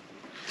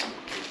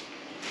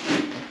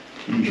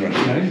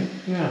 Interesting.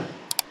 Yeah.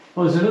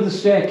 Well, there's another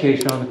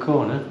staircase around the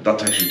corner. That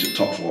takes you to the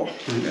top floor.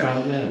 Should we try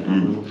it there?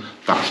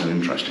 That's an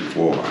interesting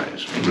floor, that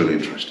is. Really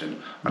interesting.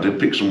 I did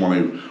pick someone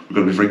who, we've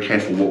got to be very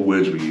careful what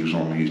words we use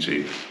on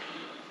YouTube.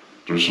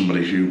 There is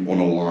somebody who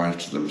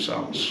unalived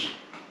themselves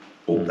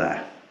up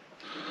there.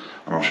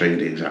 And I'll show you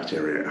the exact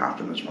area it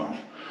happened as well.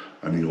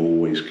 And he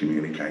always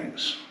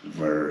communicates,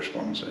 very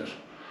responsive.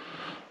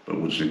 But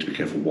we just need to be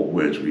careful what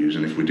words we use,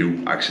 and if we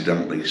do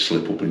accidentally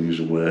slip up and use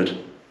a word,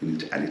 you need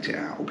to edit it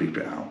out or beep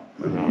it out.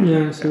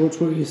 Yeah, so watch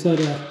what you said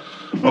there.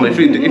 Well, if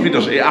he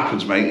does, it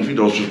happens, mate. If he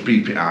does, just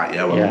beep it out,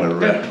 yeah, when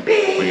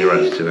you're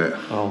editing it.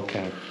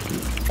 Okay.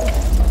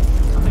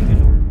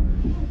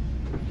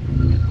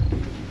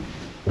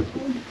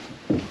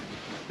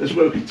 This is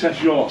where we can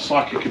test your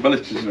psychic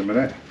abilities in a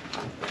minute.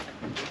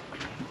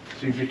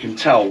 See if you can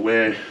tell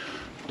where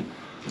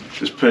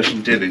this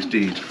person did his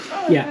deed.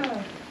 Yeah.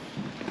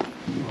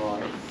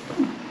 Right.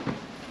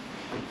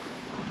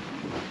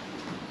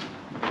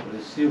 Well,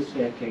 the steel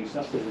staircase,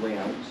 that's the way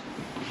out.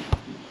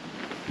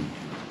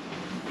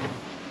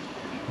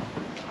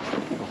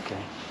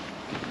 Okay.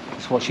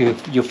 Just watch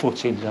your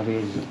footings, have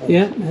you?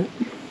 Yeah. Do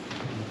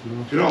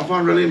you know what I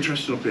find really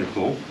interesting up here,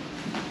 Paul?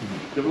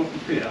 Have a look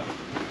up here.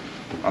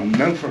 I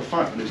know for a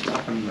fact this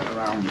happened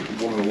around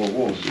one of the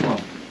walls as well.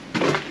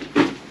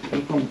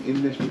 Look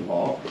in this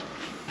part.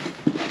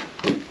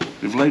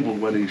 They've labelled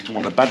where they used to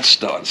want the beds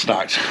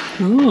stacked.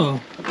 Oh.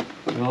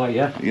 Oh,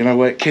 yeah. You know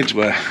where kids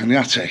were in the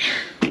attic.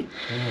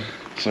 Yeah.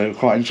 So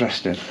quite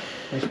interesting.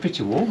 It's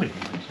pretty warm in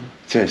here, isn't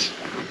it? It is.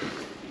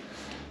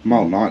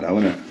 Mild night though,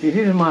 isn't it? It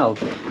is mild,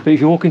 but if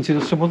you walk into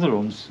some other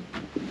rooms,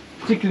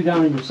 particularly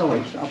down in the cellar,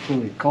 it's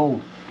absolutely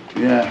cold.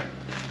 Yeah.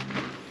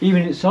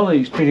 Even in cellar,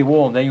 it's pretty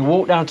warm. Then you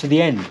walk down to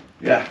the end,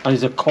 Yeah. and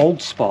there's a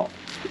cold spot.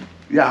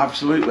 Yeah,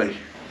 absolutely.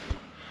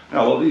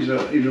 Yeah, well, these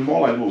are even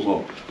more labels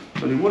up.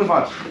 So they would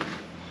have had.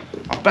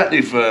 I bet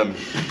they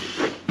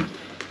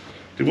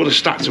would have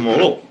stacked them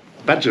all up.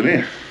 Beds in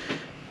here.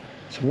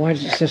 So why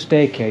does it say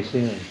staircase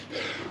here?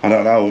 I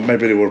don't know.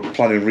 Maybe they were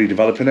planning on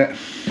redeveloping it.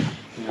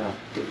 Yeah.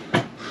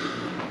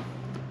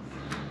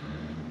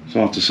 It's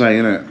hard to say,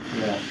 isn't it?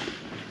 Yeah.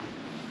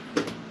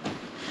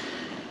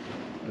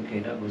 Okay,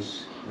 that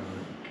was.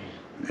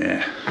 Okay.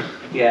 Yeah.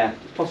 Yeah,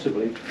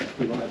 possibly.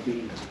 We might have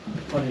been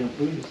planning on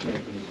putting the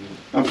staircase here.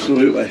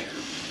 Absolutely.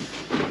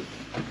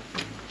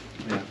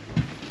 Yeah.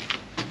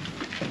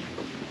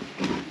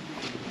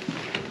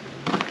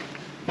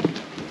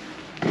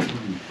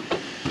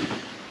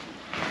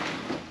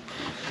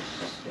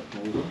 Step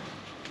over.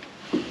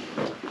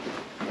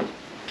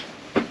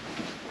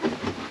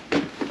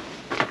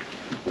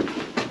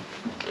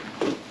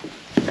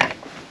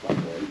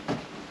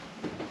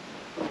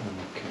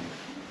 Okay.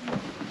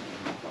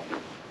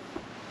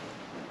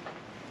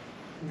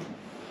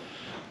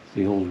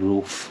 The old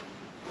roof.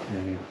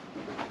 There you go.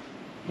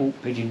 Oh,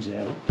 pigeons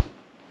there. Look.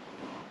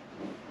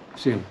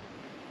 See 'em?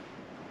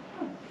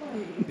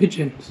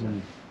 Pigeons.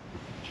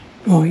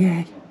 Oh,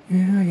 yeah.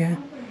 Yeah, yeah.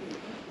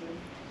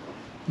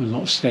 There's a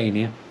lot staying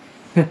here.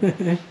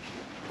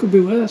 Could be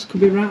worse,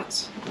 could be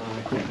rats. Oh,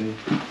 it could be.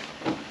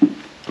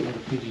 A lot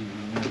of pigeons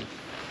in there.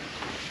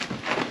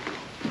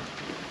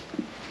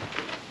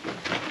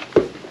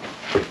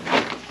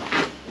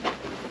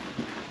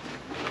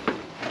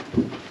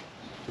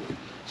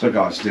 So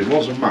guys, there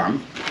was a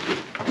man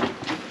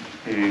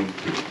who,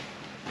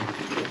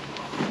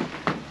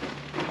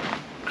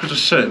 because of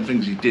certain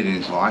things he did in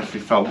his life, he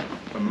felt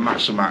a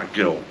massive amount of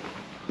guilt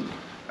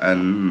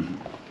and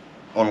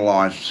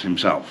unalived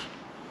himself.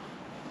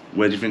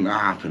 Where do you think that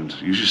happened?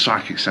 Use your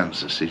psychic sense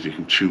to see if you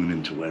can tune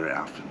into where it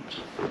happened.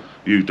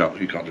 You can't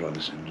do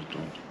anything at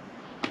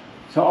all.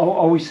 So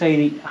are we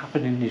saying it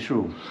happened in this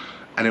room?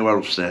 Anywhere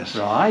upstairs.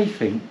 So I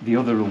think the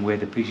other room where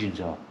the pigeons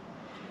are.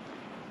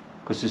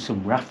 Because there's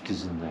some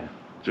rafters in there.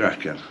 Do you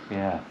reckon?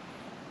 Yeah.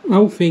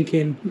 I'm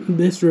thinking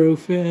this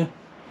roof, yeah.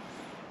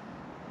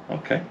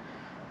 Okay.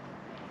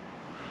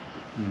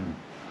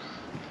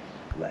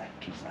 There,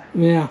 just there.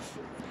 Yeah.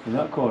 In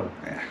that corner?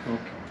 Yeah.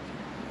 Okay.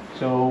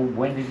 So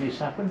when did this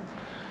happen?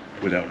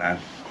 We don't know.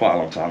 Quite a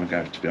long time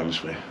ago, to be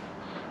honest with you.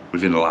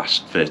 Within the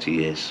last 30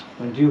 years.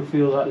 And do you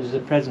feel that there's a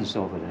presence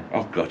over there?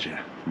 Oh God,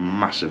 yeah.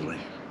 Massively.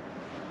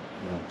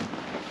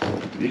 Yeah.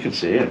 You can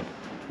see him.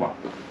 Well,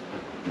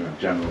 Yeah,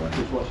 generally.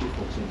 Just wash your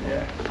foot in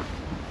there.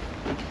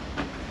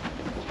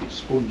 It's a bit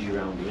spongy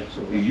around here,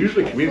 so He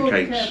usually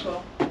communicates.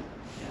 Careful.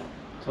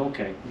 it's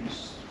okay. You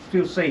just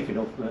feel safe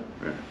enough, but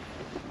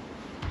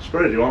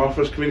Spirit, do you want to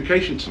offer us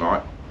communication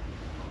tonight?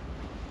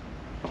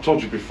 I've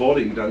told you before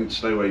that you don't need to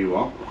stay where you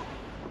are.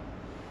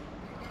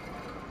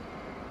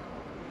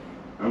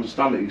 I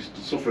understand that you're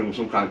suffering with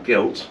some kind of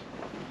guilt.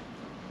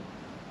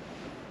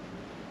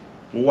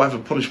 Well, whatever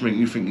punishment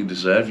you think you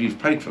deserve, you've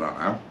paid for that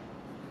now.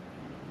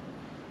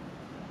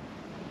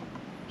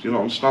 Do you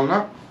not understand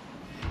that?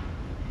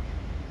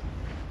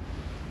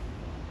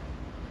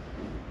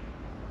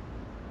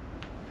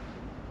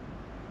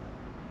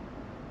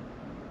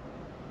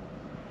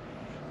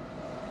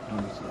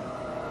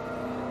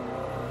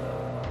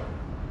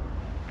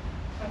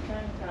 I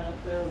can kind of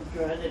feel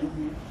dread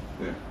in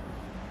here.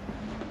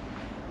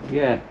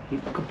 Yeah.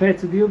 compared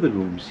to the other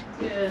rooms,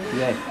 Yeah, this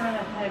Yeah. is kind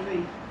of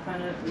heavy,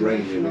 kind of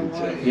Draining emotional into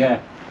wise. it. yeah,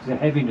 there's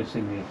a heaviness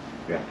in there.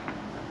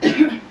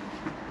 Yeah.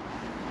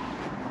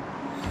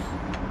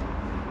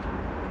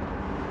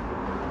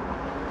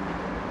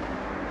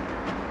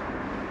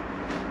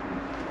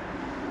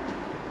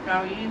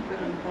 How are you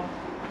feeling, Paul?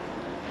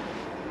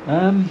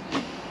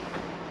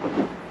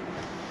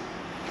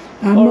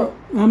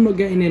 I'm not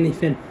getting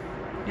anything.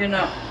 You're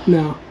not?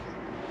 No.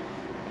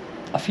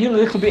 I feel a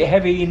little bit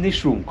heavy in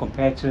this room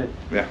compared to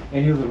Yeah.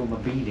 any other room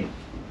I've been in,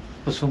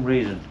 for some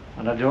reason,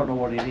 and I don't know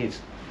what it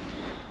is.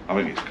 I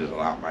think it's because of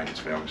that, mate,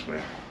 to be honest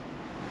with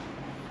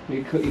you.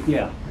 It could,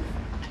 yeah,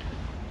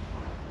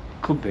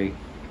 could be.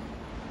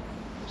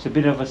 It's a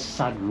bit of a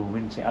sad room,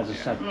 isn't it? As a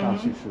sad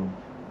passage room.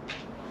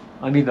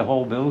 I mean, the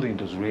whole building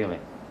does really.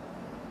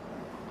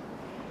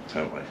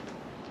 Totally.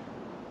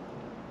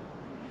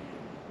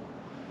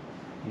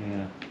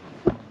 Yeah.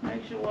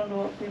 Makes you wonder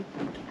what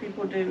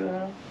people do.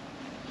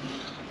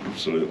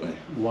 Absolutely.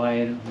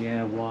 Why?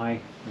 Yeah, why?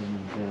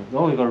 And they've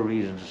always got a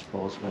reason, I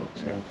suppose. But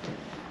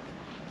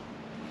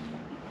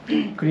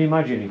can you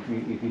imagine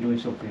if you're doing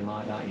something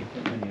like that, you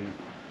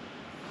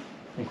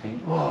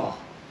think, oh,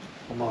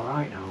 I'm all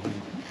right now.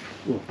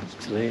 Well, it's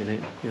too late, isn't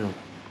it? You know.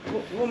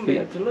 Wouldn't be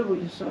able to live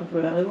with yourself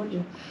really, would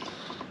you?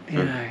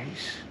 Yeah,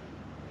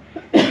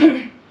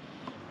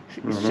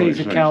 Well, say it's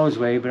a coward's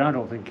way, but I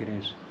don't think it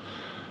is.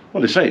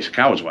 Well, they say it's a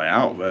coward's way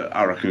out, but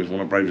I reckon it's one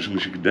of the bravest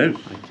things you could do.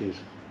 It is.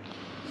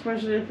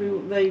 Especially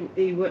if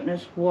he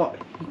witnessed what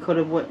he could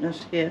have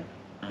witnessed here.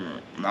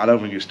 I don't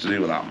think it's to do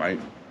with that, mate.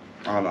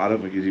 I don't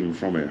think he's even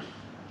from here.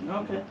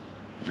 Okay.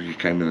 I think he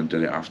came in and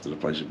did it after the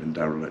place had been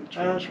derelict. to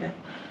be honest Okay.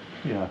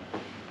 with Yeah.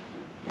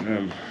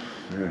 you.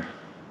 Yeah.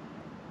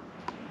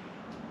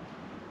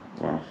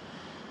 Wow.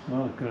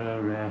 Well, I've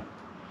got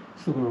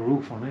still got a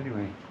roof on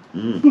anyway,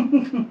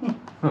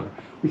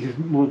 which is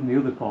more than the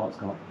other part's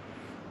got.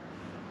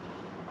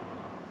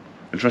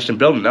 Interesting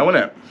building, though,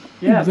 isn't it?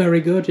 Yeah.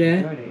 Very good,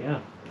 yeah. Right, yeah.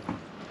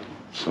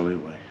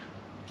 Absolutely.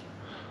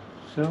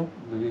 So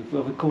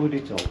we've covered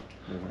it all.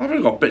 I've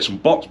only got bits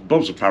and bobs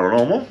of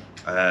paranormal,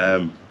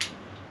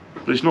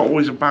 but it's not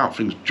always about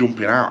things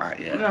jumping out at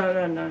you.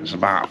 No. It's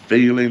about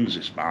feelings.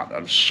 It's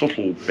about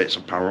subtle bits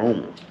of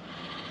paranormal,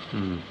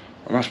 and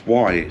that's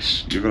why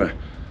you're gonna.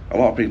 A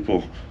lot of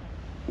people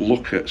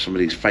look at some of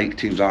these fake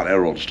teams out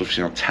there or the stuff you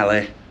see on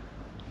telly,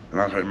 and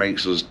that's what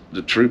makes us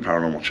the true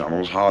paranormal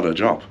channels harder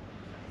job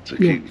to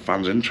keep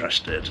fans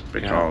interested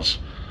because.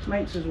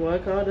 Makes us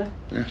work harder.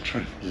 Yeah,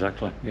 true.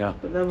 Exactly. Yeah.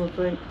 But then we'll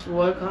think to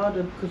work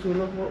harder because we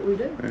love what we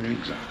do.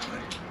 Exactly.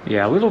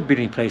 Yeah, we love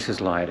being in places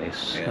like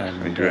this. Yeah,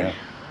 and, I agree.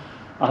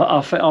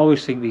 I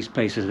always think these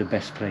places are the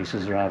best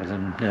places rather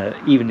than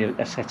even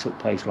a set-up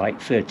place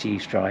like 30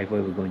 East Drive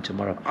where we're going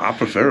tomorrow. I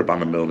prefer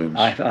abandoned buildings.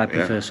 I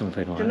prefer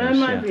something like Do you know this.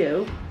 my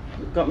view?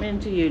 What got me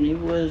into uni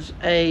was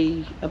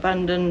a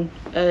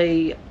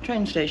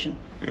train station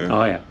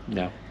Oh yeah,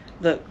 no.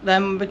 that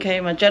then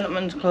became a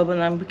gentleman's club and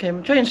then became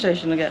a train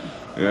station again.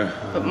 Yeah.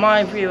 But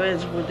my view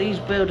is with these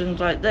buildings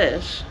like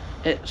this,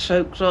 it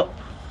soaks up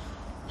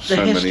the So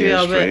many history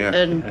of it yeah.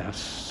 and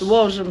Yes. the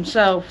walls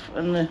themselves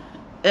and the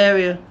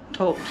area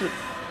talks it.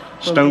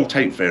 Stone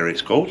tape theory,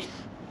 it's called. It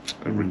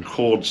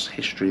records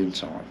history in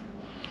time.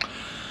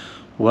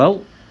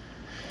 Well,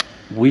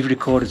 we've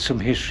recorded some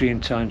history in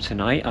time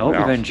tonight. I hope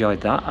you've Yeah.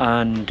 enjoyed that,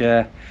 and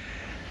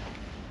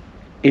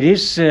it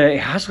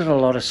has got a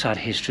lot of sad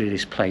history,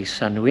 this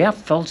place, and we have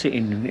felt it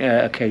in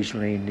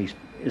occasionally in these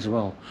as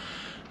well.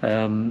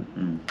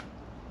 I'm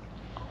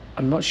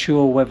not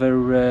sure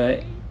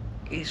whether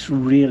it's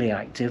really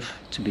active,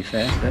 to be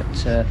fair,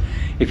 but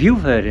if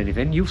you've heard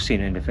anything, you've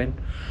seen anything,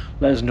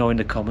 let us know in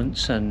the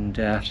comments, and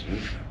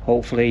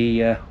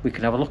hopefully we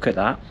can have a look at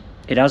that.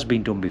 It has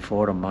been done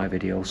before on my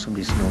videos,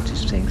 somebody's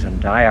noticed things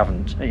and I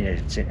haven't,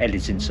 it's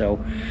editing, so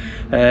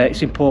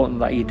it's important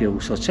that you do,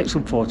 so take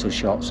some photo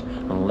shots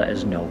and let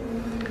us know.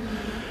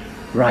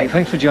 Right,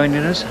 thanks for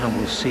joining us, and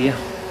we'll see you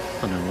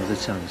on another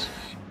chance.